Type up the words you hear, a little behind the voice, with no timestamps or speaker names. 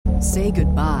Say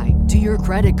goodbye to your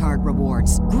credit card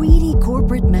rewards. Greedy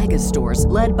corporate mega stores,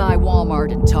 led by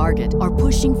Walmart and Target, are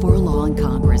pushing for a law in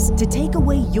Congress to take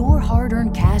away your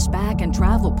hard-earned cash back and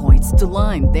travel points to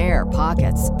line their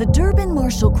pockets. The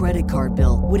Durbin-Marshall credit card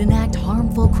bill would enact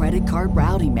harmful credit card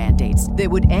routing mandates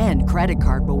that would end credit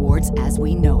card rewards as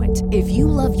we know it. If you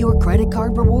love your credit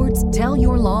card rewards, tell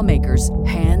your lawmakers,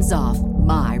 hands off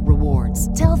my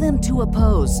rewards. Tell them to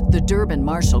oppose the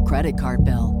Durbin-Marshall credit card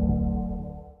bill.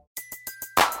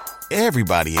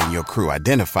 Everybody in your crew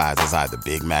identifies as either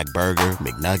Big Mac Burger,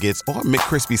 McNuggets, or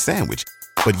McCrispy Sandwich.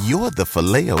 But you're the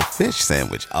Filet-O-Fish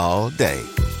Sandwich all day.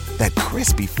 That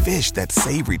crispy fish, that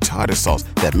savory tartar sauce,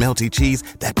 that melty cheese,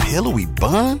 that pillowy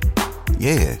bun.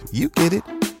 Yeah, you get it.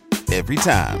 Every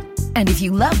time. And if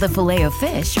you love the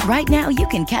Filet-O-Fish, right now you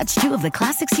can catch two of the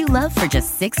classics you love for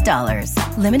just $6.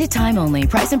 Limited time only.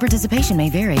 Price and participation may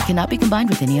vary. Cannot be combined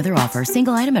with any other offer.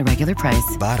 Single item at regular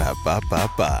price.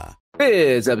 Ba-da-ba-ba-ba.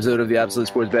 This episode of the Absolute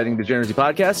Sports Betting Degeneracy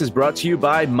Podcast is brought to you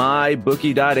by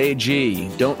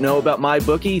MyBookie.ag. Don't know about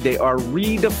MyBookie? They are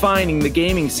redefining the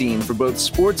gaming scene for both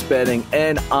sports betting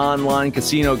and online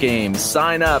casino games.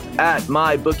 Sign up at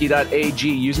MyBookie.ag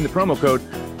using the promo code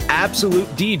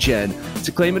AbsoluteDegen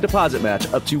to claim a deposit match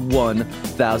up to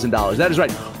 $1,000. That is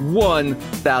right,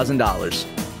 $1,000.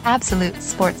 Absolute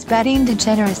Sports Betting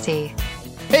Degeneracy.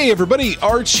 Hey everybody,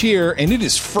 Arch here, and it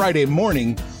is Friday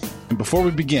morning. And before we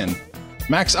begin,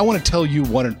 Max, I want to tell you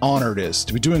what an honor it is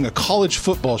to be doing a college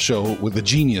football show with a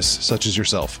genius such as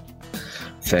yourself.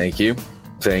 Thank you.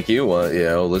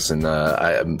 Well, listen,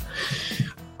 I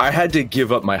had to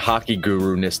give up my hockey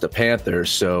guru-ness to Panther,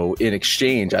 so in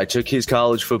exchange, I took his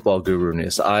college football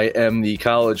guru-ness. I am the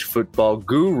college football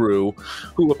guru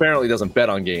who apparently doesn't bet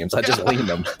on games. I just lean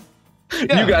them.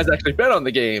 Yeah. You guys actually bet on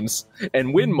the games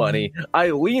and win money. I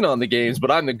lean on the games, but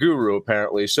I'm the guru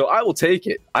apparently. So I will take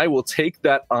it. I will take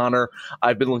that honor.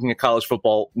 I've been looking at college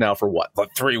football now for what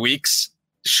 3 weeks?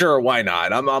 Sure, why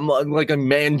not? I'm like a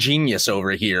man genius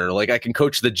over here. Like I can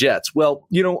coach the Jets. Well,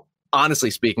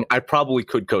 honestly speaking, I probably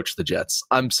could coach the Jets.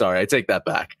 I'm sorry. I take that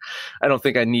back. I don't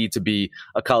think I need to be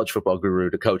a college football guru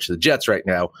to coach the Jets right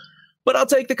now, but I'll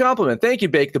take the compliment. Thank you,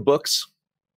 Bake the Books,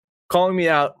 calling me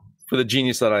out for the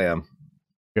genius that I am.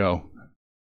 Go.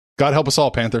 God help us all,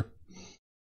 Panther.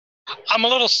 I'm a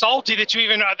little salty that you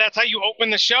even that's how you open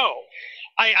the show.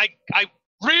 I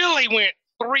really went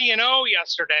 3-0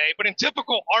 yesterday, but in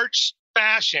typical Arch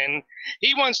fashion,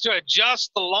 he wants to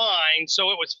adjust the line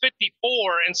so it was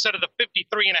 54 instead of the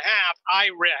 53.5 I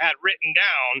had written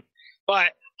down.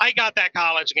 But I got that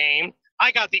college game.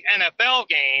 I got the NFL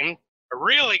game. I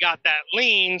really got that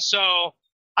lean. So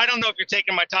I don't know if you're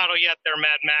taking my title yet there,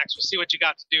 Mad Max. We'll see what you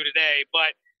got to do today.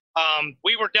 But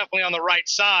we were definitely on the right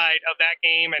side of that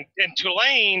game. And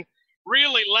Tulane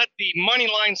really let the money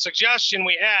line suggestion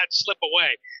we had slip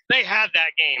away. They had that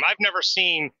game. I've never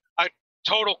seen a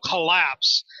total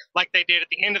collapse like they did at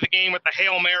the end of the game with the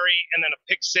Hail Mary and then a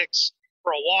pick six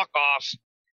for a walk-off.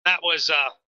 That was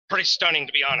pretty stunning,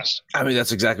 to be honest. I mean,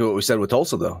 that's exactly what we said with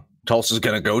Tulsa, though. Tulsa's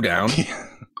going to go down.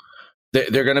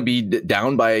 They're going to be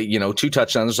down by, 2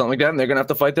 touchdowns or something like that, and they're going to have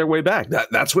to fight their way back.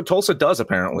 That's what Tulsa does,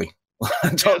 apparently.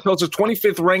 Tulsa's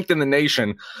 25th ranked in the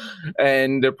nation,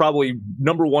 and they're probably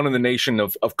number 1 in the nation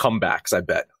of comebacks, I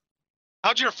bet.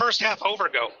 How'd your first half over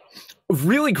go?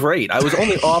 Really great. I was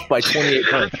only off by 28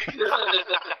 points.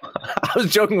 I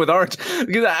was joking with Arch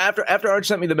because after Arch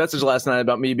sent me the message last night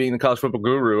about me being the college football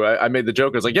guru, I made the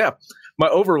joke. I was like, yeah, my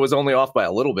over was only off by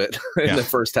a little bit in the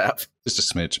first half. Just a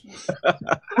smidge.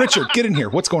 Richard, get in here.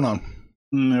 What's going on?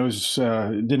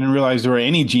 Didn't realize there were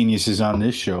any geniuses on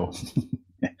this show.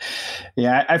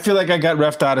 Yeah, I feel like I got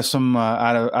reffed out of some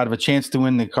out of a chance to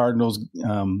win the Cardinals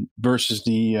versus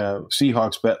the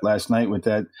Seahawks bet last night with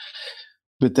that.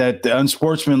 But that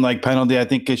unsportsmanlike penalty, I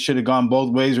think it should have gone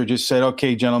both ways, or just said,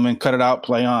 "Okay, gentlemen, cut it out,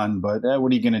 play on." But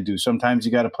what are you going to do? Sometimes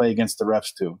you got to play against the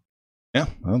refs too. Yeah,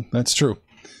 well, that's true.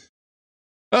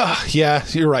 Yeah,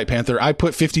 you're right, Panther. I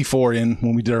put 54 in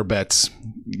when we did our bets.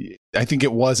 I think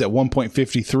it was at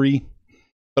 1.53,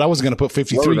 but I wasn't going to put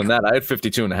 53. Lower than that, I had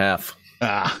 52.5.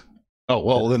 Oh,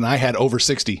 well, then I had over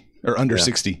 60 or under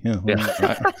 60. Yeah.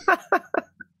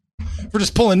 We're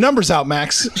just pulling numbers out,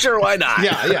 Max. Sure, why not?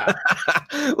 Yeah.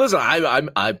 Listen,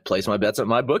 I place my bets at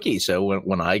my bookie, so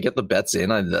when I get the bets in,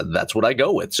 that's what I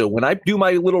go with. So when I do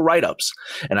my little write-ups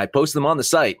and I post them on the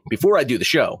site before I do the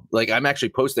show, like I'm actually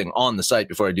posting on the site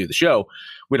before I do the show,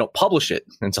 we don't publish it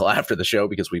until after the show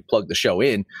because we plug the show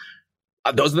in.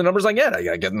 Those are the numbers I get.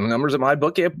 I get the numbers at my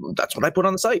bookie. That's what I put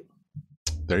on the site.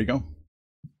 There you go.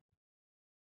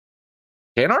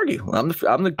 Can't argue. I'm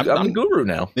the guru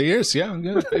now. He is, yeah.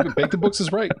 Bake the Books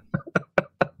is right.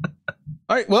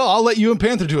 All right. Well, I'll let you and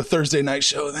Panther do a Thursday night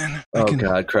show then.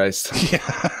 God, Christ.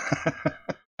 Yeah.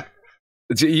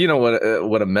 You know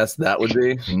what a mess that would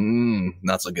be?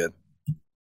 Not so good.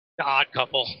 The Odd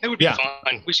Couple. It would be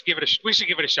fun. We should give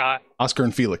it a shot. Oscar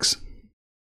and Felix.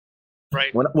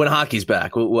 Right. When hockey's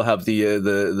back, we'll have what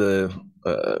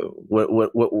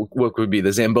would be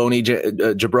the Zamboni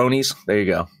jabronis? There you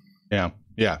go.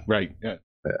 Yeah. Right. Yeah.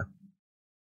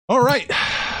 All right.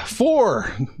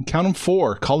 4. Count them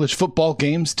 4 college football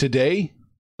games today.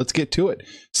 Let's get to it.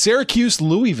 Syracuse,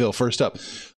 Louisville first up.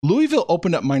 Louisville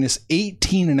opened up minus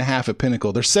 18.5 at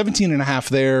Pinnacle. They're 17.5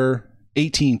 there,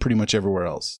 18 pretty much everywhere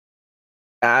else.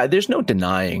 There's no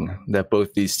denying that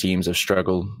both these teams have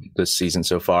struggled this season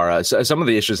so far. Some of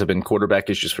the issues have been quarterback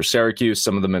issues for Syracuse.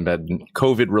 Some of them have been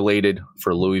COVID related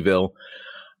for Louisville.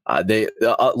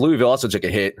 Louisville also took a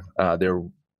hit. Their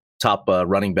top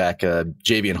running back,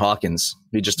 Javian Hawkins,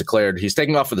 he just declared he's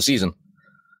taking off for the season.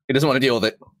 He doesn't want to deal with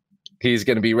it. He's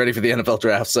going to be ready for the NFL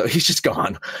draft, so he's just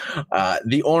gone.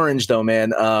 The Orange, though,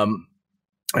 man,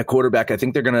 at quarterback, I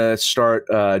think they're going to start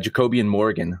Jacobian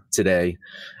Morgan today.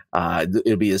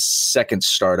 It'll be his second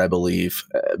start, I believe,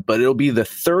 but it'll be the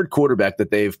third quarterback that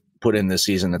they've put in this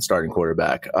season that's starting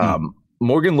quarterback.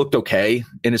 Morgan looked okay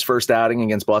in his first outing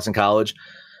against Boston College,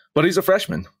 but he's a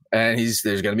freshman, and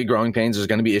there's going to be growing pains. There's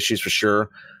going to be issues for sure.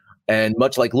 And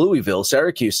much like Louisville,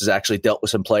 Syracuse has actually dealt with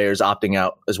some players opting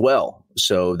out as well.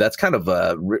 So that's kind of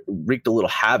wreaked a little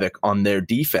havoc on their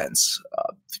defense.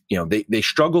 They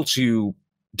struggle to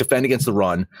defend against the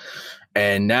run.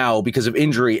 And now, because of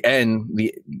injury and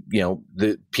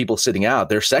the people sitting out,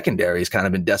 their secondary has kind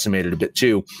of been decimated a bit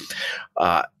too.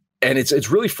 And it's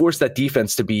really forced that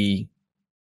defense to be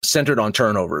centered on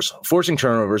forcing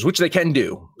turnovers, which they can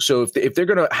do. So if they're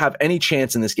going to have any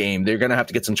chance in this game, they're going to have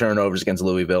to get some turnovers against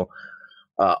Louisville.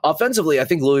 Offensively, I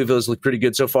think Louisville's looked pretty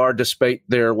good so far, despite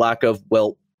their lack of,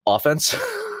 offense.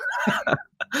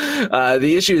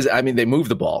 The issue is, they move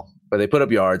the ball, but they put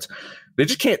up yards. They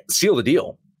just can't seal the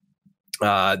deal.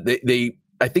 I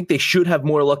think they should have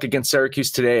more luck against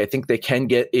Syracuse today. I think they can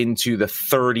get into the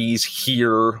 30s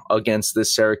here against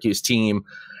this Syracuse team,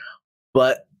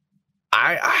 but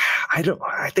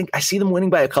I think I see them winning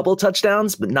by a couple of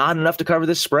touchdowns, but not enough to cover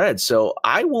this spread. So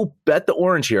I will bet the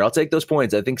Orange here. I'll take those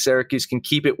points. I think Syracuse can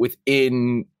keep it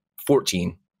within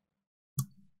 14.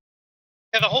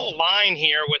 Yeah, the whole line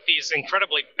here with these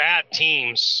incredibly bad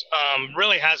teams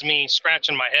really has me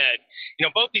scratching my head.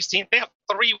 Both these teams, they have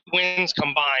 3 wins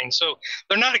combined, so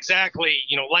they're not exactly,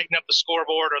 lighting up the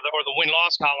scoreboard or the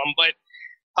win-loss column. But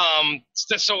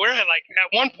so we're at at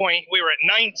one point we were at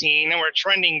 19 and we're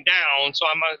trending down. So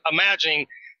I'm imagining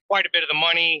quite a bit of the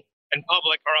money and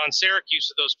public are on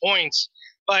Syracuse at those points.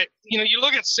 But you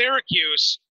look at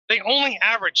Syracuse, they only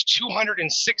average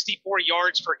 264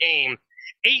 yards per game.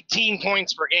 18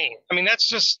 points per game.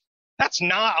 That's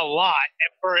not a lot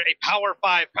for a Power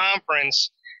 5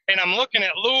 conference. And I'm looking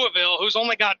at Louisville, who's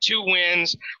only got 2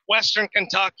 wins, Western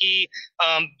Kentucky,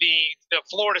 the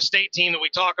Florida State team that we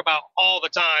talk about all the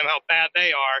time, how bad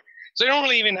they are. So they don't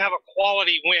really even have a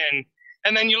quality win.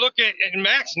 And then you look at, and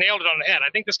Max nailed it on the head. I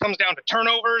think this comes down to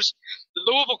turnovers. The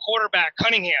Louisville quarterback,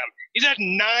 Cunningham, he's had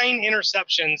 9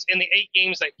 interceptions in the 8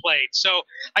 games they played. So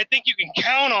I think you can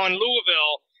count on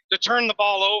Louisville to turn the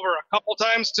ball over a couple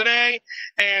times today,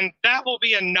 and that will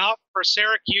be enough for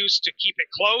Syracuse to keep it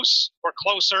close or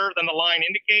closer than the line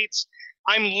indicates.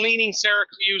 I'm leaning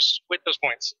Syracuse with those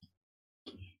points.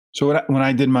 So when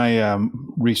I did my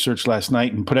research last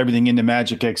night and put everything into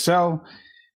Magic Excel,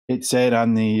 it said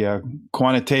on the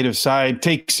quantitative side,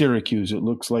 take Syracuse. It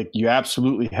looks like you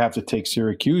absolutely have to take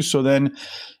Syracuse. So then,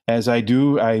 as I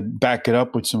do, I back it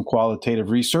up with some qualitative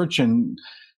research, and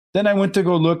then I went to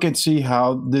go look and see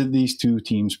how these 2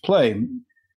 teams play.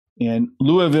 And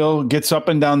Louisville gets up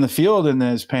and down the field, and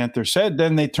as Panther said,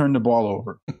 then they turn the ball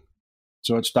over.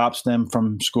 So it stops them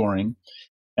from scoring.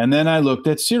 And then I looked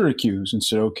at Syracuse and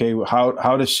said, okay,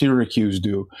 how does Syracuse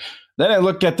do? Then I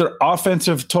looked at their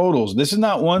offensive totals. This is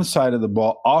not one side of the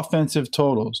ball, offensive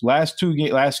totals. Last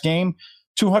game,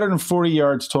 240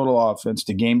 yards total offense.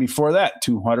 The game before that,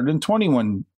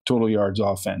 221 total yards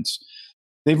offense.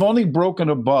 They've only broken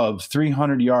above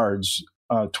 300 yards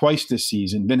twice this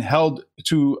season, been held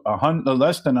to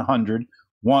less than 100,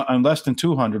 less than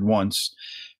 200 once,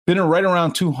 been right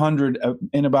around 200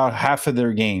 in about half of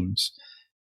their games.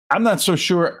 I'm not so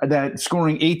sure that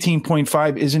scoring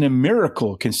 18.5 isn't a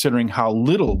miracle considering how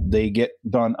little they get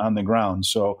done on the ground.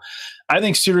 So I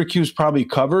think Syracuse probably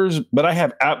covers, but I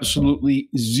have absolutely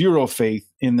zero faith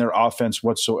in their offense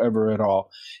whatsoever at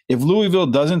all. If Louisville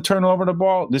doesn't turn over the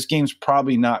ball, this game's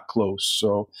probably not close.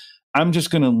 So I'm just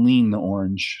going to lean the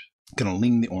Orange. Gonna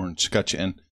lean the orange. Got you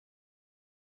in.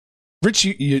 Rich,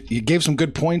 you gave some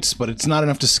good points, but it's not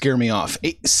enough to scare me off.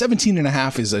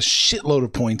 17.5 is a shitload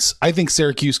of points. I think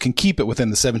Syracuse can keep it within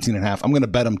the 17.5. I'm going to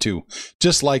bet them too,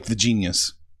 just like the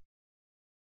Genius.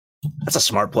 That's a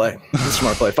smart play. That's a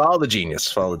smart play. Follow the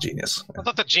Genius. Follow the Genius. I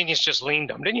thought the Genius just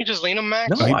leaned them. Didn't you just lean them,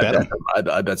 Max? No,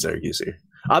 I bet Syracuse here.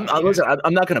 I'm not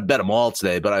going to bet them all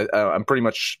today, but I'm pretty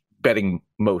much betting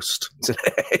most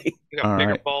today. You got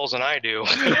bigger balls than I do.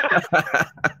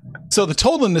 So the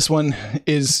total in this one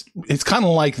it's kind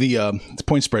of like the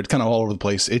point spread, kind of all over the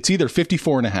place. It's either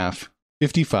 54.5,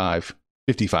 55,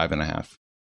 55.5.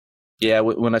 Yeah,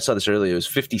 when I saw this earlier, it was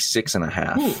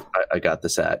 56.5. I got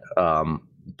this at,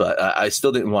 but I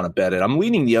still didn't want to bet it. I'm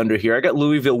leaning the under here. I got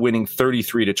Louisville winning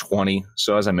 33-20.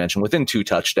 So as I mentioned, within 2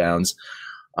 touchdowns.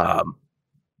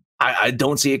 I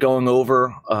don't see it going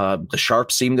over. The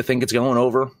Sharps seem to think it's going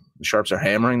over. The Sharps are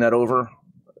hammering that over.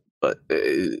 But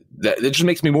that just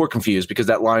makes me more confused because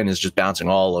that line is just bouncing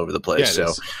all over the place. Yeah,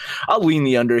 so I'll lean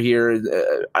the under here.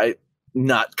 I'm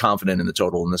not confident in the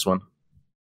total in this one.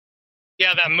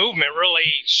 Yeah, that movement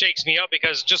really shakes me up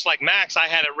because just like Max, I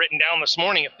had it written down this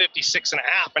morning at 56.5,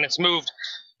 and it's moved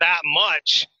that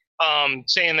much,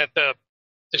 saying that the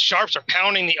Sharps are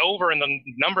pounding the over and the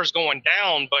number's going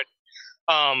down. But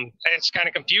it's kind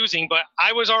of confusing. But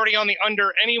I was already on the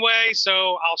under anyway,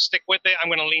 so I'll stick with it. I'm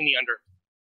going to lean the under.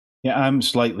 Yeah, I'm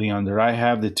slightly under. I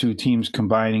have the two teams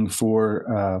combining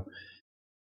for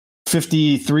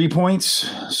 53 points,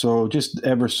 so just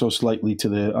ever so slightly to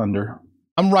the under.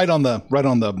 I'm right on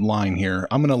the line here.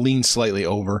 I'm going to lean slightly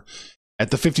over.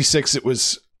 At the 56, it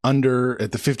was under.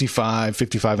 At the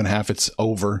 55.5, it's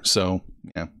over. So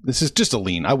yeah, this is just a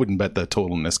lean. I wouldn't bet the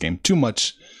total in this game. Too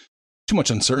much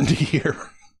uncertainty here.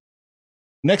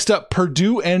 Next up,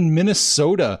 Purdue and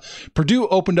Minnesota. Purdue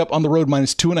opened up on the road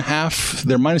 -2.5.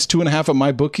 They're -2.5 at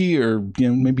my bookie, or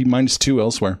maybe -2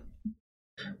 elsewhere.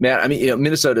 Man, I mean,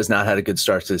 Minnesota has not had a good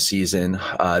start to the season.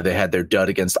 They had their dud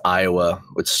against Iowa,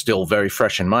 which is still very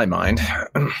fresh in my mind.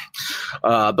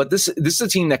 But this is a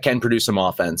team that can produce some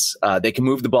offense. They can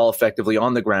move the ball effectively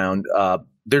on the ground.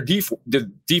 Their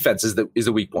defense is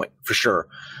the weak point for sure.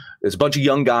 There's a bunch of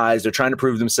young guys. They're trying to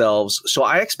prove themselves. So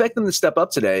I expect them to step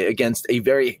up today against a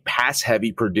very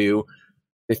pass-heavy Purdue.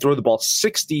 They throw the ball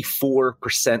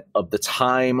 64% of the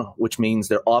time, which means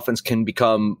their offense can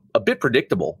become a bit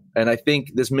predictable. And I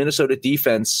think this Minnesota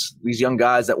defense, these young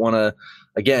guys that want to,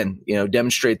 again,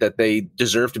 demonstrate that they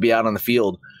deserve to be out on the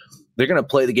field, they're going to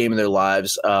play the game of their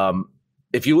lives.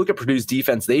 If you look at Purdue's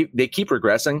defense, they keep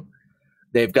regressing.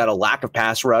 They've got a lack of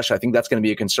pass rush. I think that's going to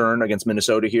be a concern against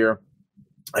Minnesota here.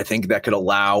 I think that could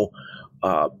allow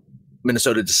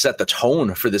Minnesota to set the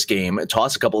tone for this game and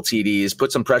toss a couple of TDs,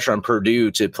 put some pressure on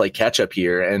Purdue to play catch up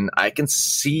here. And I can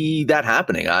see that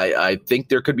happening. I think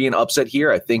there could be an upset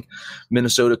here. I think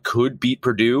Minnesota could beat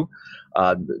Purdue.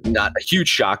 Not a huge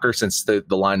shocker since the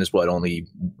line is only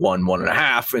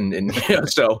 1.5. And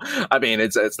so, I mean,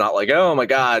 it's not like, oh my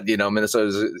God,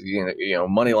 Minnesota's,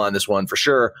 money line this one for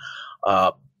sure.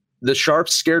 The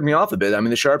Sharps scared me off a bit. I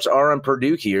mean, the Sharps are on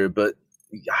Purdue here, but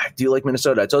I do like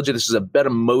Minnesota. I told you this is a bet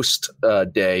 'em most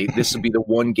day. This will be the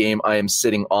one game I am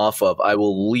sitting off of. I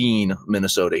will lean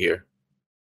Minnesota here.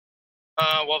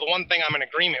 Well, the one thing I'm in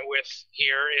agreement with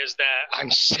here is that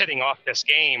I'm sitting off this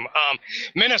game.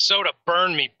 Minnesota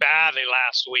burned me badly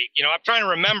last week. I'm trying to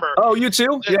remember. Oh, you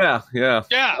too? Yeah.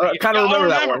 I kind of remember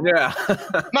that one. Yeah.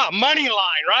 Money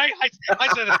line, right? I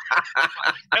said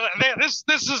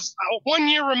this is 1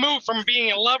 year removed from being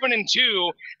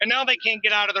 11-2, and now they can't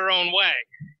get out of their own way.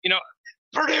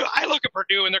 Purdue, I look at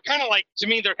Purdue and they're kind of like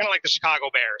the Chicago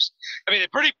Bears. I mean,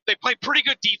 they play pretty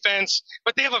good defense,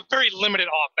 but they have a very limited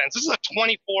offense. This is a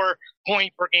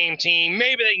 24-point per game team.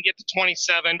 Maybe they can get to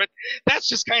 27, but that's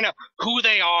just kind of who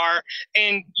they are.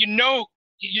 And you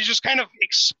just kind of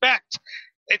expect.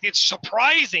 It's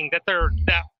surprising that they're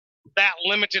that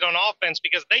limited on offense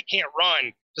because they can't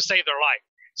run to save their life.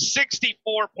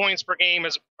 64 points per game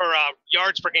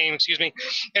yards per game,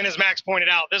 And as Max pointed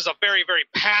out, this is a very, very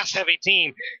pass-heavy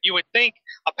team. You would think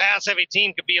a pass-heavy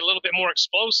team could be a little bit more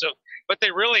explosive, but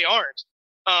they really aren't.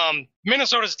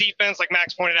 Minnesota's defense, like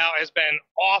Max pointed out, has been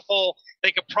awful.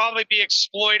 They could probably be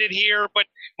exploited here, but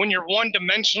when you're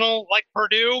one-dimensional like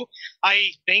Purdue,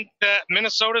 I think that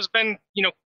Minnesota's been,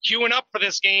 queuing up for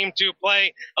this game to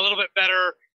play a little bit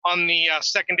better on the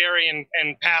secondary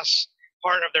and pass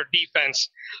part of their defense.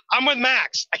 I'm with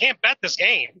Max. I can't bet this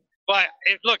game, but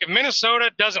if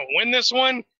Minnesota doesn't win this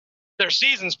one, their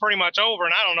season's pretty much over,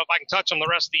 and I don't know if I can touch them the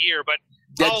rest of the year, but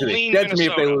Dead to me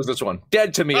if they lose this one.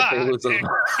 Dead to me if they lose this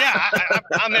one. Yeah,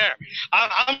 I'm there.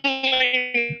 I'm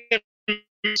leaning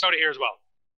Minnesota here as well.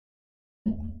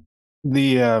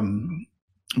 The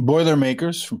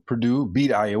Boilermakers from Purdue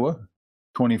beat Iowa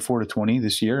 24-20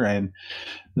 this year, and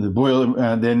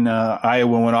then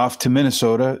Iowa went off to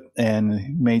Minnesota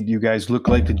and made you guys look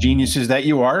like the geniuses that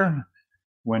you are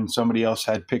when somebody else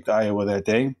had picked Iowa that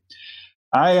day.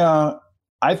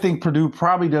 I think Purdue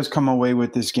probably does come away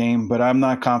with this game, but I'm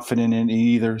not confident in it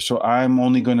either, so I'm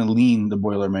only going to lean the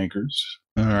Boilermakers.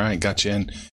 All right, gotcha.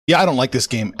 And yeah, I don't like this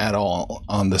game at all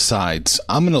on the sides.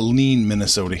 I'm going to lean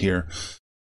Minnesota here.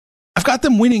 I've got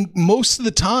them winning most of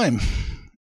the time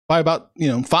by about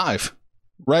 5,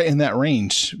 right in that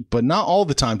range, but not all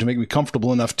the time to make me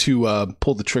comfortable enough to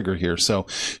pull the trigger here. So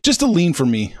just a lean for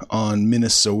me on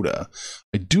Minnesota.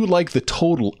 I do like the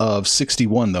total of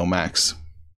 61 though, Max.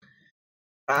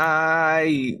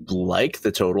 I like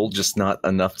the total, just not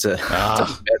enough to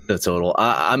bet the total.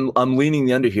 I'm leaning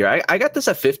the under here. I got this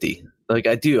at 50. Like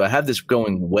I do. I have this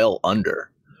going well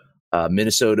under.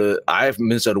 Minnesota. I have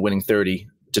Minnesota winning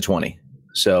 30-20.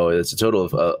 So it's a total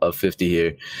of 50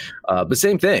 here. But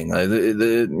same thing.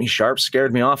 The Sharps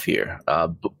scared me off here.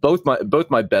 Both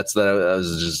my bets that I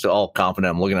was just all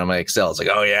confident. I'm looking at my Excel. It's like,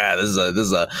 oh yeah, this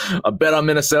is a bet on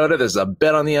Minnesota. There's a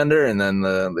bet on the under, and then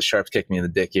the Sharps kicked me in the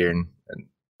dick here and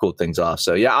cooled things off.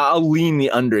 So yeah, I'll lean the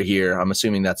under here. I'm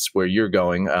assuming that's where you're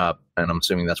going, and I'm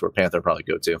assuming that's where Panther probably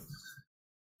go to.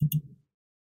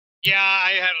 Yeah,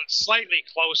 I had it slightly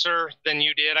closer than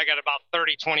you did. I got about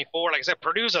 30-24. Like I said,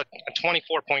 Purdue's a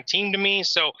 24-point team to me.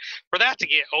 So for that to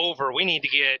get over, we need to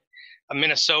get a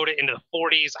Minnesota into the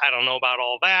 40s. I don't know about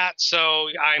all that. So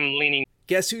I'm leaning.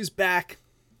 Guess who's back?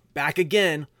 Back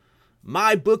again.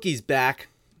 My bookie's back.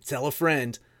 Tell a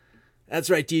friend.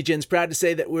 That's right, DJ's proud to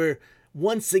say that we're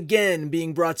once again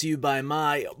being brought to you by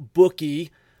My Bookie.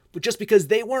 But just because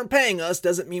they weren't paying us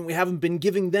doesn't mean we haven't been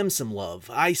giving them some love.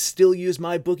 I still use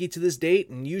My Bookie to this date,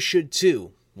 and you should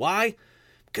too. Why?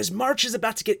 Because March is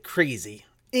about to get crazy.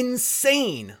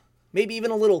 Insane. Maybe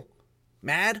even a little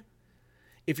mad.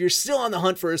 If you're still on the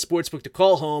hunt for a sportsbook to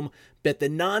call home, bet the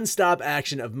non-stop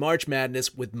action of March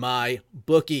Madness with My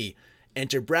Bookie.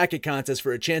 Enter bracket contests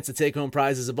for a chance to take home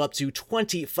prizes of up to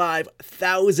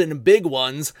 25,000 big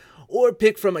ones, or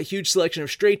pick from a huge selection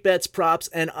of straight bets, props,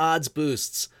 and odds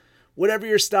boosts. Whatever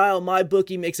your style,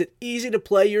 MyBookie makes it easy to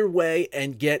play your way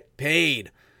and get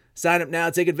paid. Sign up now,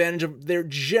 take advantage of their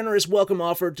generous welcome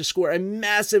offer to score a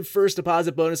massive first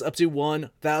deposit bonus up to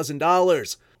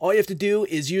 $1,000. All you have to do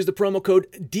is use the promo code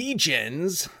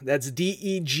DEGENS, that's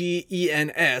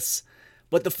DEGENS,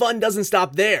 but the fun doesn't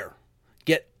stop there.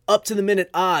 Get up-to-the-minute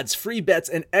odds, free bets,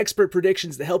 and expert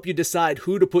predictions to help you decide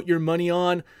who to put your money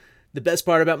on. The best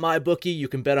part about MyBookie, you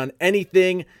can bet on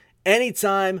anything,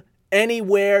 anytime,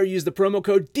 anywhere. Use the promo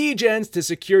code DEGENS to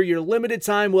secure your limited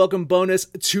time welcome bonus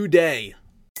today.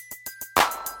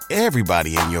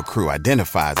 Everybody in your crew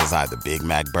identifies as either Big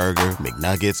Mac Burger,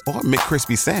 McNuggets, or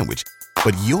McCrispy Sandwich.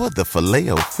 But you're the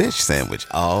Filet-O-Fish Sandwich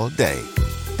all day.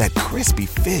 That crispy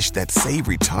fish, that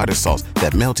savory tartar sauce,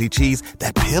 that melty cheese,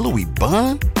 that pillowy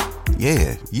bun.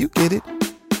 Yeah, you get it.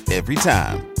 Every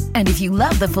time. And if you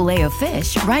love the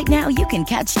Filet-O-Fish, right now you can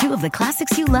catch 2 of the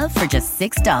classics you love for just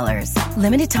 $6.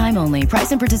 Limited time only.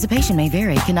 Price and participation may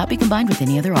vary. Cannot be combined with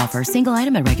any other offer. Single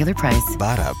item at regular price.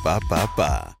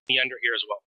 Ba-da-ba-ba-ba. The under here as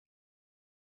well.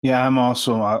 Yeah, I'm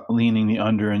also leaning the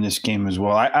under in this game as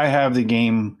well. I have the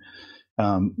game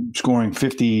scoring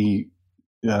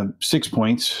 56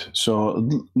 points, so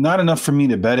not enough for me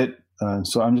to bet it.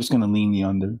 So I'm just going to lean the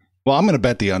under. Well, I'm going to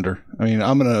bet the under. I mean,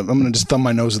 I'm going to just thumb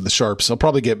my nose at the Sharps. I'll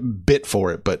probably get bit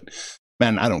for it, but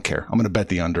man, I don't care. I'm going to bet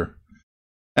the under.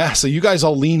 So you guys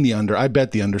all lean the under. I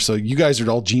bet the under. So you guys are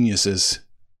all geniuses,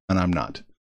 and I'm not.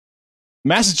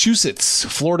 Massachusetts,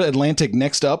 Florida Atlantic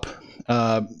next up.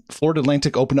 Florida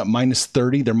Atlantic opened up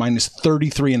 -30. They're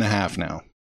 -33.5 now.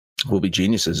 We'll be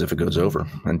geniuses if it goes over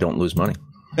and don't lose money.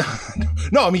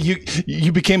 No, I mean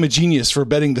you became a genius for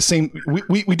betting the same.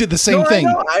 We did the same thing.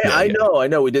 I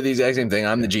know. We did the exact same thing.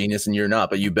 I'm the genius and you're not,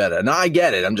 but you bet it. No, I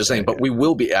get it. I'm just saying, but we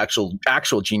will be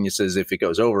actual geniuses if it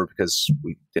goes over because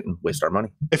we didn't waste our money.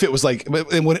 If it was like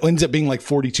when it ends up being like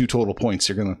 42 total points,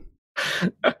 you're gonna.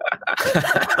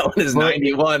 That one is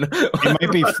 91.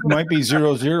 It might be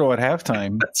 0-0 at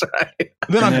halftime. That's right.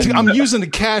 Then I'm using the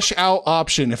cash out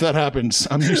option. If that happens,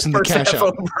 I'm using the cash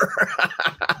out.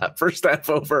 First half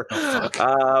over. What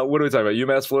are we talking about?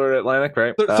 UMass Florida Atlantic,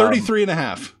 right?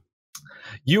 33.5.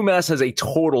 UMass has a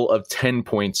total of 10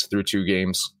 points through 2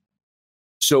 games.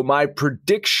 So my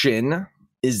prediction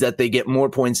is that they get more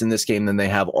points in this game than they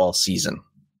have all season.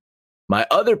 My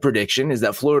other prediction is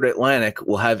that Florida Atlantic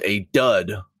will have a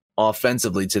dud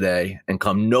offensively today and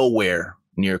come nowhere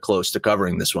near close to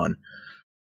covering this one.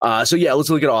 So yeah, let's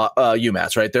look at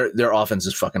UMass, right? Their offense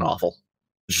is fucking awful.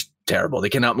 It's just terrible. They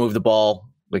cannot move the ball.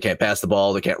 They can't pass the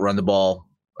ball. They can't run the ball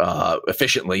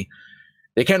efficiently.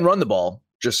 They can run the ball,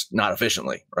 just not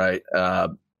efficiently, right?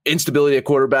 Instability at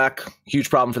quarterback, huge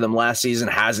problem for them last season.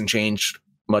 Hasn't changed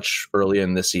much early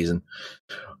in this season.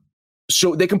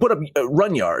 So they can put up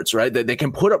run yards, right? They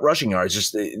can put up rushing yards.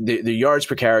 Just the yards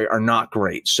per carry are not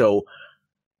great. So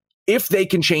if they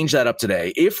can change that up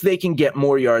today, if they can get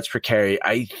more yards per carry,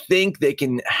 I think they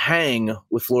can hang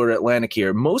with Florida Atlantic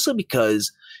here, mostly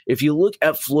because if you look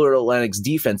at Florida Atlantic's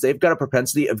defense, they've got a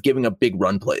propensity of giving up big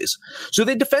run plays. So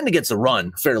they defend against the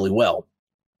run fairly well.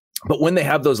 But when they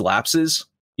have those lapses,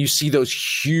 you see those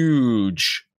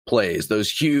huge plays, those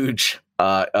huge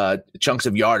chunks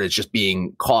of yardage just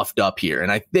being coughed up here.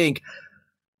 And I think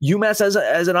UMass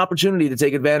has an opportunity to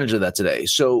take advantage of that today.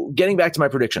 So getting back to my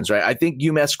predictions, right? I think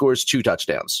UMass scores 2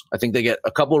 touchdowns. I think they get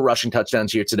a couple of rushing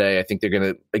touchdowns here today. I think they're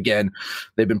going to, again,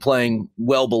 they've been playing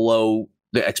well below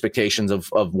the expectations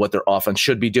of what their offense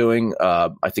should be doing.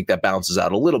 I think that balances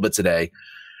out a little bit today.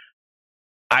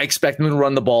 I expect them to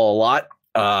run the ball a lot.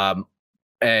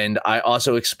 And I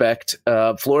also expect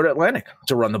Florida Atlantic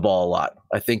to run the ball a lot.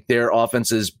 I think their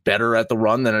offense is better at the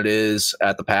run than it is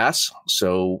at the pass.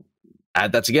 So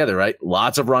add that together, right?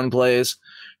 Lots of run plays,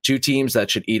 2 teams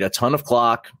that should eat a ton of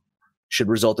clock, should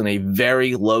result in a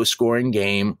very low scoring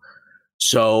game.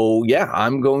 So yeah,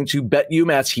 I'm going to bet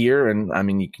UMass here. And I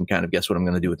mean, you can kind of guess what I'm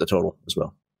going to do with the total as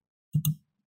well.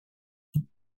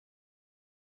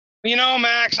 You know,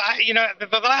 Max,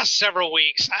 the last several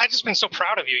weeks, I've just been so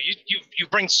proud of you. You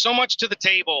bring so much to the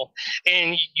table,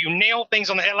 and you nail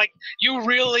things on the head. Like, you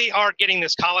really are getting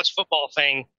this college football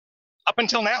thing up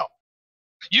until now.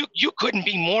 You couldn't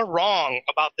be more wrong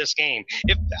about this game.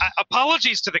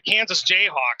 Apologies to the Kansas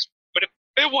Jayhawks, but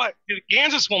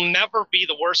Kansas will never be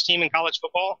the worst team in college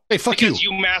football. Hey, fuck because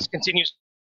you. UMass continues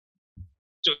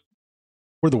to.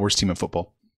 We're the worst team in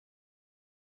football.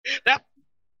 That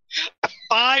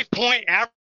 5-point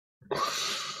average.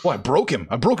 Well, I broke him.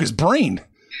 I broke his brain.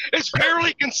 It's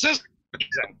fairly consistent.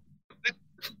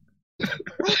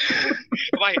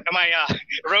 Am I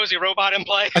Rosie Robot in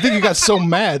play? I think you got so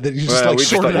mad that you just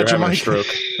sorted out your mic. Stroke.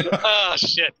 Oh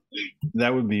shit!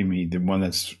 That would be me, the one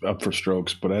that's up for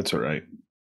strokes, but that's all right.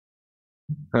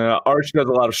 Arch does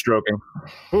a lot of stroking.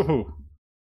 Ooh.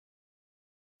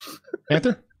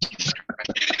 Panther?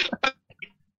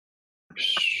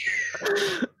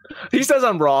 He says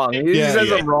I'm wrong. He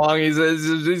says I'm wrong. He says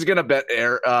he's gonna bet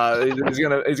air. He's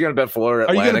gonna bet Florida Atlantic.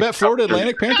 Are you gonna bet Florida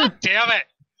Atlantic, Panther? God damn it!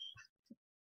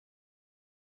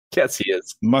 Yes, he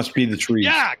is. Must be the trees.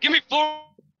 Yeah, give me Florida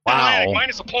Atlantic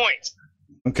minus a point.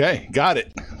 Okay, got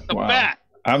it. The bet.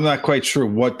 I'm not quite sure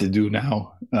what to do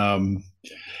now.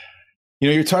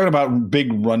 You're talking about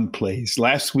big run plays.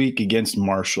 Last week against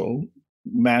Marshall,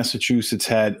 Massachusetts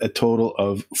had a total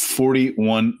of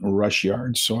 41 rush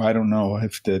yards. So I don't know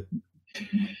if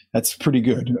that's pretty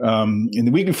good. In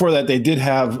the week before that, they did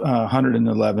have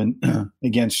 111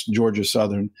 against Georgia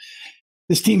Southern.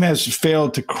 This team has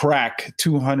failed to crack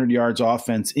 200 yards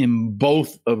offense in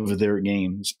both of their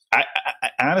games. I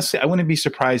honestly, I wouldn't be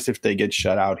surprised if they get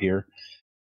shut out here.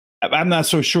 I'm not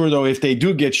so sure, though, if they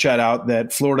do get shut out,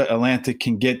 that Florida Atlantic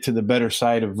can get to the better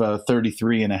side of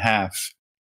 33.5.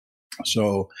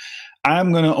 So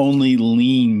I'm going to only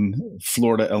lean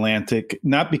Florida Atlantic,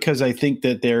 not because I think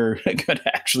that they're going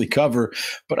to actually cover,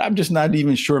 but I'm just not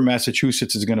even sure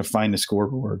Massachusetts is going to find the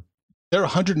scoreboard. They're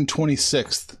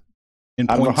 126th in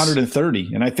out points. Of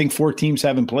 130, and I think 4 teams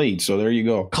haven't played, so there you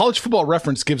go. College Football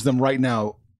Reference gives them right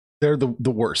now, they're the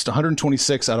worst,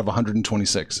 126 out of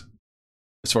 126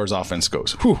 as far as offense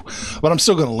goes. Whew. But I'm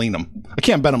still going to lean them. I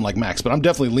can't bet them like Max, but I'm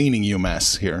definitely leaning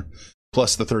UMass here.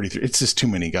 Plus the 33. It's just too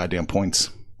many goddamn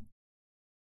points.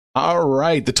 All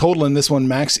right. The total in this one,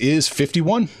 Max, is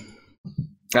 51.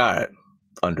 All right.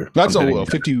 Under. That's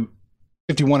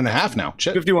 51.5 now.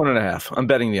 Shit. 51.5. I'm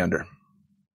betting the under.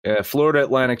 Florida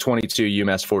Atlantic 22,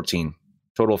 UMass 14.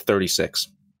 Total of 36.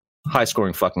 High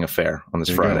scoring fucking affair on this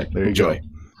Friday. There you Enjoy. go.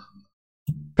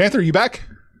 Panther, are you back?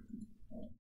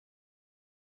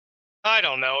 I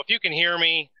don't know. If you can hear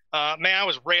me, man, I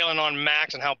was railing on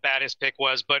Max and how bad his pick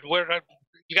was, but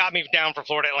you got me down for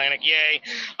Florida Atlantic. Yay.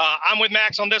 I'm with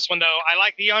Max on this one, though. I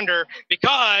like the under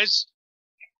because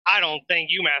I don't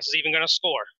think UMass is even going to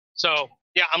score. So,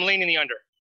 yeah, I'm leaning the under.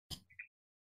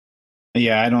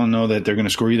 Yeah, I don't know that they're going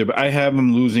to score either, but I have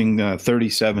them losing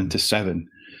 37-7.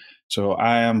 So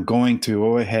I am going to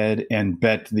go ahead and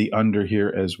bet the under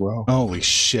here as well. Holy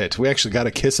shit. We actually got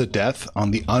a kiss of death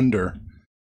on the under.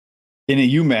 In a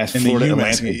UMass, Florida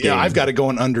Atlantic game. Yeah, I've got it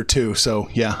going under too. So,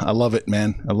 yeah, I love it,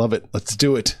 man. I love it. Let's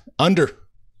do it. Under.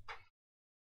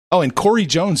 Oh, and Corey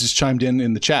Jones has chimed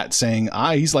in the chat saying,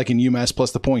 he's liking UMass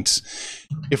plus the points.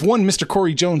 If one Mr.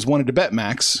 Corey Jones wanted to bet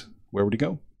Max, where would he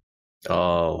go?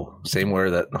 Oh, same where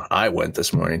that I went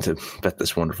this morning to bet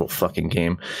this wonderful fucking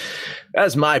game.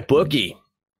 As my bookie.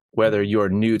 Whether you're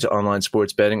new to online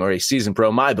sports betting or a seasoned pro,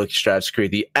 MyBookie strives to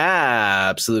create the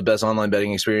absolute best online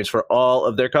betting experience for all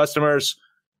of their customers.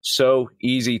 So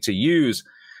easy to use.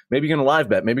 Maybe you're going to live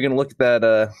bet. Maybe you're going to look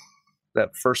at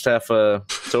that first half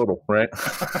total, right?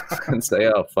 And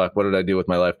say, oh, fuck, what did I do with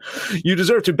my life? You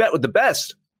deserve to bet with the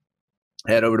best.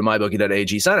 Head over to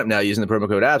mybookie.ag. Sign up now using the promo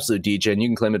code AbsoluteDJ, and you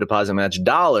can claim a deposit match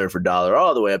dollar for dollar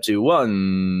all the way up to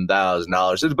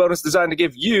 $1,000. It's a bonus designed to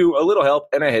give you a little help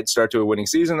and a head start to a winning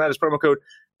season. That is promo code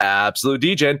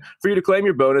AbsoluteDJ for you to claim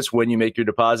your bonus when you make your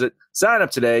deposit. Sign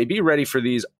up today. Be ready for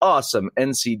these awesome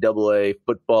NCAA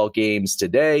football games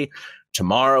today.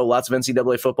 Tomorrow, lots of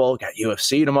NCAA football. Got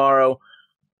UFC tomorrow.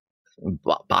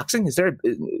 Boxing? Is there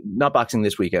not boxing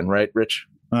this weekend, right, Rich?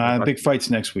 Big fights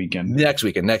next weekend. Next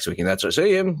weekend. That's right. So,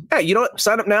 hey, you know what?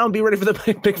 Sign up now and be ready for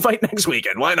the big fight next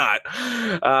weekend. Why not?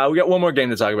 We got one more game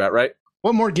to talk about, right?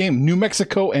 One more game. New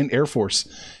Mexico and Air Force.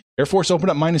 Air Force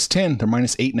opened up -10. They're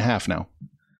 -8.5 now.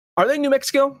 Are they New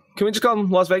Mexico? Can we just call them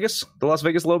Las Vegas? The Las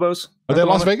Vegas Lobos? Are they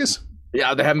Las Vegas?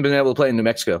 Yeah, they haven't been able to play in New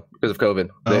Mexico because of COVID.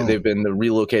 They've been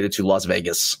relocated to Las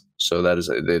Vegas. So that is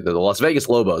the Las Vegas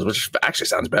Lobos, which actually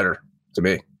sounds better to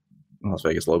me. Las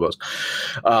Vegas Lobos.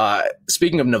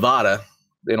 Speaking of Nevada,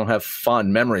 they don't have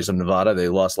fond memories of Nevada. They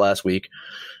lost last week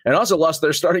and also lost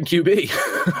their starting QB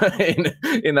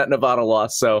in that Nevada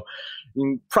loss. So you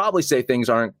can probably say things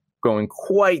aren't going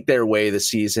quite their way this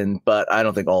season, but I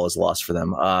don't think all is lost for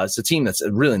them. It's a team that's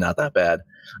really not that bad,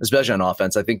 especially on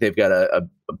offense. I think they've got a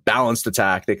balanced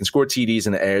attack. They can score TDs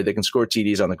in the air. They can score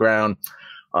TDs on the ground.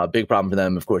 Big problem for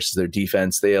them, of course, is their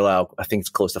defense. They allow, I think it's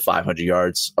close to 500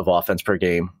 yards of offense per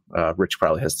game. Rich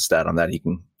probably has the stat on that. He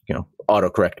can,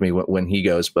 auto-correct me when he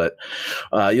goes. But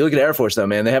you look at Air Force, though,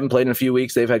 man, they haven't played in a few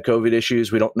weeks. They've had COVID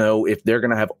issues. We don't know if they're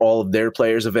going to have all of their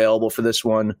players available for this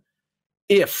one.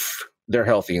 If they're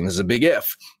healthy, and this is a big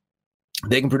if,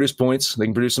 they can produce points. They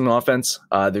can produce some offense.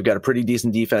 They've got a pretty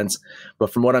decent defense.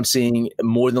 But from what I'm seeing,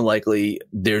 more than likely,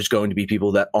 there's going to be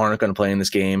people that aren't going to play in this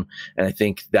game. And I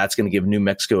think that's going to give New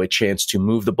Mexico a chance to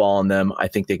move the ball on them. I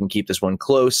think they can keep this one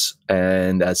close.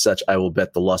 And as such, I will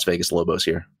bet the Las Vegas Lobos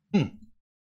here.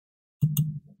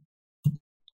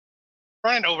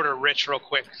 Run it over to Rich real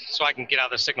quick so I can get out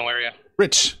of the signal area.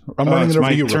 Rich, I'm running it over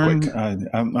to you real quick.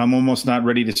 I'm almost not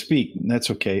ready to speak.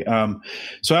 That's okay.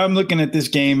 So I'm looking at this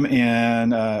game,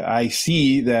 and I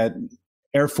see that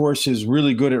Air Force is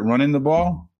really good at running the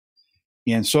ball.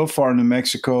 And so far, New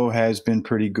Mexico has been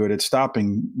pretty good at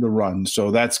stopping the run.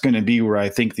 So that's going to be where I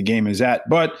think the game is at.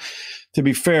 But to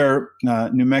be fair,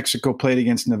 New Mexico played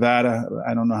against Nevada.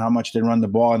 I don't know how much they run the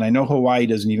ball. And I know Hawaii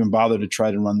doesn't even bother to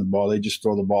try to run the ball. They just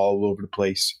throw the ball all over the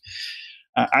place.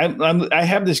 I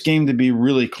have this game to be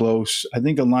really close. I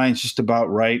think the line's just about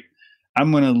right.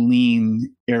 I'm going to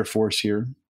lean Air Force here.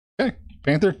 Okay.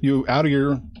 Panther, you out of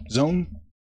your zone?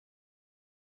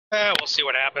 We'll see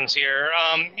what happens here.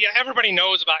 Everybody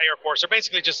knows about Air Force. They're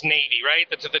basically just Navy, right?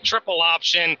 The triple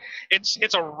option.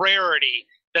 It's a rarity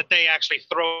that they actually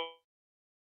throw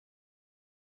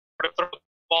the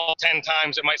ball 10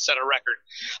 times. It might set a record.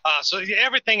 So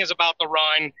everything is about the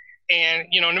run. And,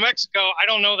 New Mexico, I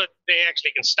don't know that they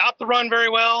actually can stop the run very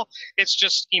well. It's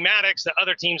just schematics that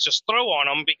other teams just throw on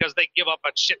them because they give up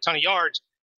a shit ton of yards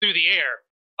through the air.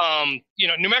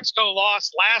 New Mexico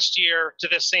lost last year to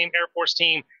this same Air Force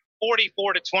team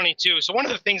 44-22. So one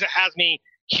of the things that has me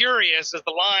curious is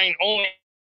the line only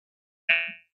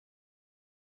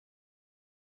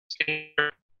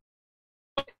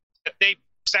they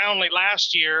soundly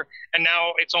last year, and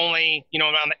now it's only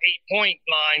around the 8-point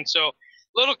line. So a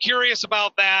little curious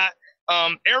about that.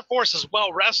 Air Force is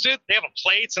well rested. They haven't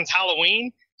played since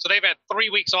Halloween, so they've had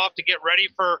 3 weeks off to get ready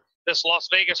for this Las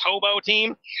Vegas hobo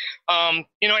team. And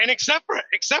except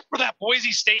for that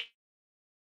Boise State,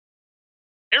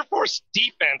 Air Force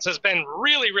defense has been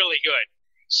really, really good.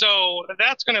 So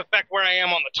that's going to affect where I am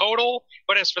on the total.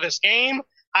 But as for this game,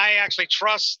 I actually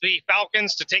trust the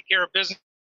Falcons to take care of business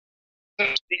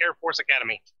at the Air Force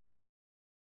Academy.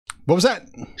 What was that?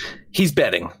 He's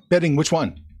betting. Betting which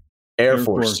one? Air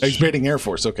Force. He's betting Air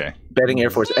Force. Okay. Betting Air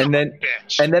Force. And then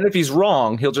if he's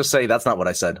wrong, he'll just say, that's not what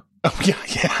I said. Oh,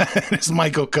 yeah. His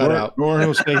mic will cut out. Or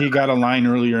he'll say he got a line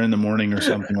earlier in the morning or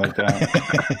something like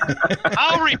that.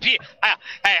 I'll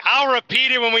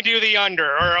repeat it when we do the under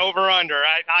or over-under.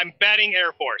 I'm betting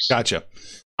Air Force. Gotcha.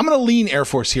 I'm going to lean Air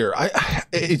Force here.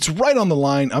 It's right on the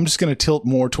line. I'm just going to tilt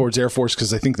more towards Air Force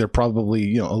because I think they're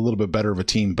probably a little bit better of a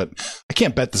team, but I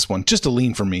can't bet this one. Just a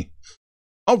lean for me.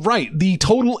 All right, the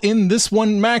total in this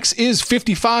one, Max, is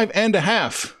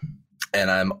 55.5.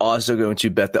 And I'm also going to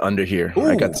bet the under here. Ooh.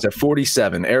 I got this at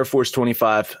 47. Air Force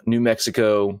 25, New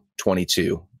Mexico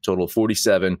 22. Total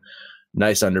 47.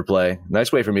 Nice underplay.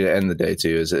 Nice way for me to end the day,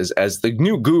 too, is as the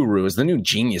new guru, as the new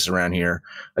genius around here.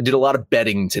 I did a lot of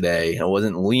betting today. I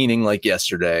wasn't leaning like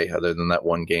yesterday, other than that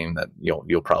one game that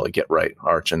you'll probably get right,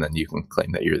 Arch, and then you can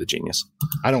claim that you're the genius.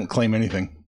 I don't claim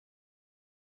anything.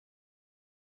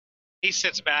 He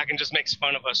sits back and just makes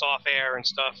fun of us off air and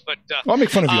stuff. But I'll make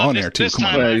fun of you on air, too. Come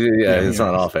on. It's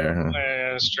not off air.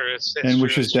 It's true. It's and true,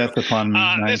 wishes death upon me.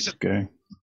 Nice guy.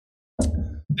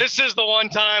 This is the one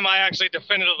time I actually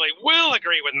definitively will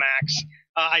agree with Max.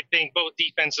 I think both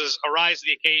defenses arise to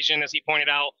the occasion, as he pointed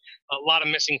out, a lot of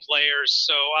missing players.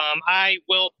 So I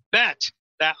will bet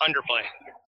that underplay.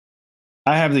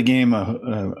 I have the game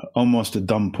almost a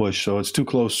dumb push, so it's too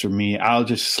close for me. I'll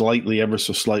just ever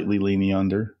so slightly lean the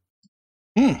under.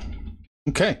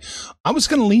 Okay. I was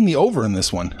going to lean the over in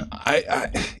this one.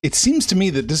 It seems to me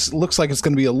that this looks like it's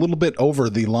going to be a little bit over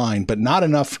the line, but not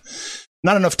enough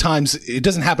times. It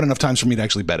doesn't happen enough times for me to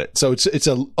actually bet it. So it's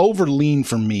a over lean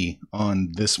for me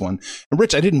on this one. And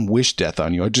Rich, I didn't wish death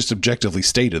on you. I just objectively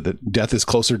stated that death is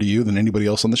closer to you than anybody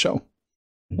else on the show.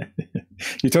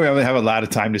 You told me I would have a lot of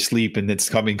time to sleep and it's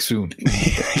coming soon.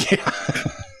 Yeah.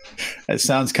 That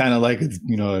sounds kind of like,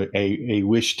 a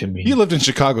wish to me. You lived in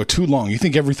Chicago too long. You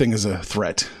think everything is a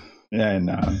threat. Yeah,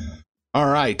 no. All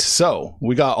right. So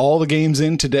we got all the games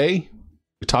in today.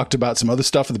 We talked about some other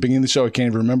stuff at the beginning of the show. I can't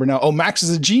even remember now. Oh, Max is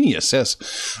a genius. Yes.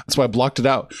 That's why I blocked it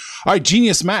out. All right.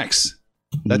 Genius Max.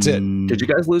 That's it. Did you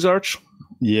guys lose, Arch?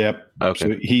 Yep. Okay.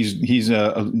 So he's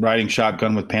riding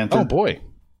shotgun with Panther. Oh, boy.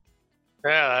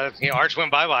 Yeah, Arch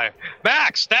went bye-bye.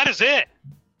 Max, that is it.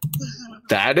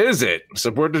 That is it.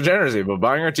 Support Degeneracy by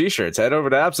buying our t-shirts. Head over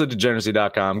to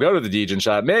absolutedegeneracy.com. Go to the Degen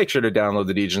Shop. Make sure to download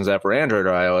the Degens app for Android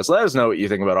or iOS. Let us know what you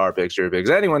think about our picks, your picks,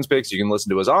 anyone's picks. You can listen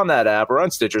to us on that app or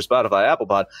on Stitcher, Spotify, Apple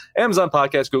Pod, Amazon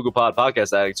Podcast, Google Pod,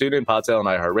 Podcast Addict, TuneIn, Podtail, and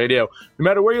iHeartRadio. No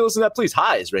matter where you listen to that, please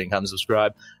rate, comment,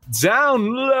 subscribe.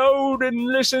 Download and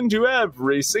listen to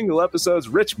every single episode.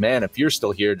 Rich, man, if you're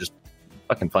still here, just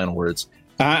fucking final words.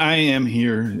 I am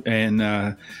here, and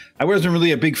I wasn't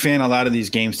really a big fan of a lot of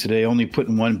these games today, only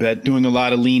putting one bet, doing a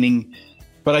lot of leaning.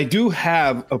 But I do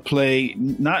have a play,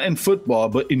 not in football,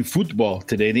 but in football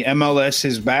today. The MLS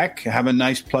is back. I have a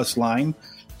nice plus line.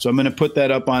 So I'm going to put that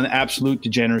up on Absolute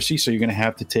Degeneracy. So you're going to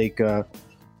have to take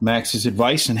Max's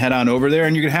advice and head on over there,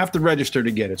 and you're going to have to register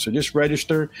to get it. So just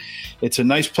register. It's a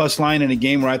nice plus line in a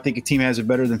game where I think a team has a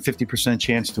better than 50%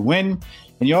 chance to win.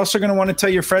 And you're also going to want to tell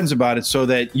your friends about it so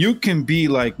that you can be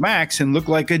like Max and look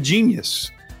like a genius.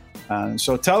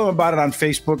 So tell them about it on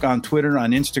Facebook, on Twitter,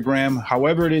 on Instagram,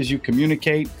 however it is you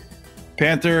communicate.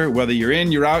 Panther, whether you're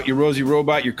in, you're out, you're Rosie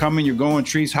Robot, you're coming, you're going,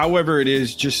 Trees, however it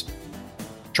is, just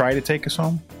try to take us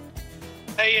home.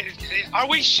 Hey, are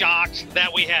we shocked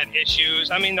that we had issues?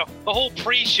 I mean, the whole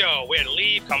pre-show, we had to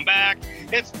leave, come back.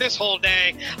 It's this whole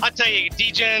day. I tell you,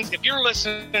 Degens, if you're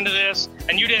listening to this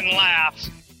and you didn't laugh,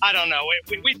 I don't know.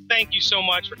 We thank you so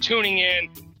much for tuning in,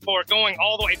 for going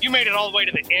all the way. If you made it all the way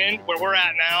to the end where we're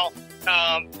at now,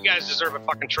 you guys deserve a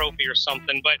fucking trophy or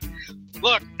something. But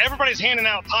look, everybody's handing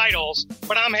out titles,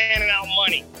 but I'm handing out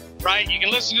money, right? You can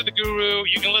listen to the Guru,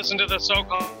 you can listen to the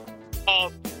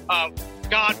so-called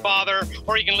Godfather,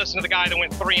 or you can listen to the guy that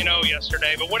went 3-0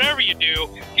 yesterday. But whatever you do,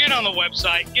 get on the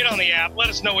website, get on the app, let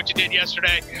us know what you did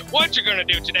yesterday, what you're going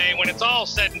to do today when it's all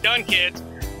said and done, kids.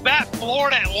 Bat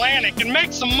Florida Atlantic and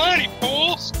make some money,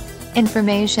 fools!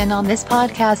 Information on this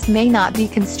podcast may not be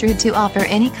construed to offer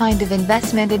any kind of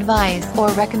investment advice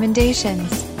or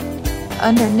recommendations.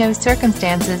 Under no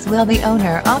circumstances will the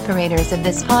owner-operators of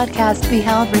this podcast be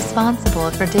held responsible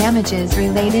for damages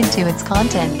related to its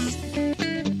contents.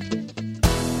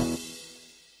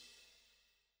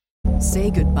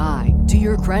 Say goodbye to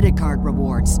your credit card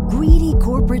rewards. Greedy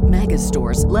corporate mega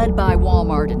stores, led by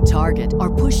Walmart and Target,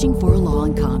 are pushing for a law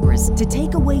in Congress to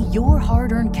take away your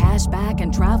hard-earned cash back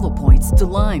and travel points to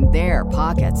line their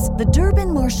pockets. The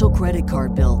Durbin-Marshall credit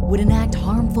card bill would enact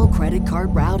harmful credit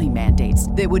card routing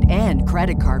mandates that would end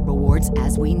credit card rewards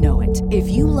as we know it. If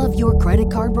you love your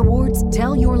credit card rewards,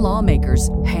 tell your lawmakers,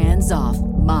 hands off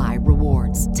my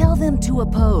rewards. Tell them to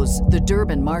oppose the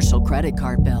Durbin-Marshall credit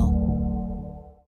card bill.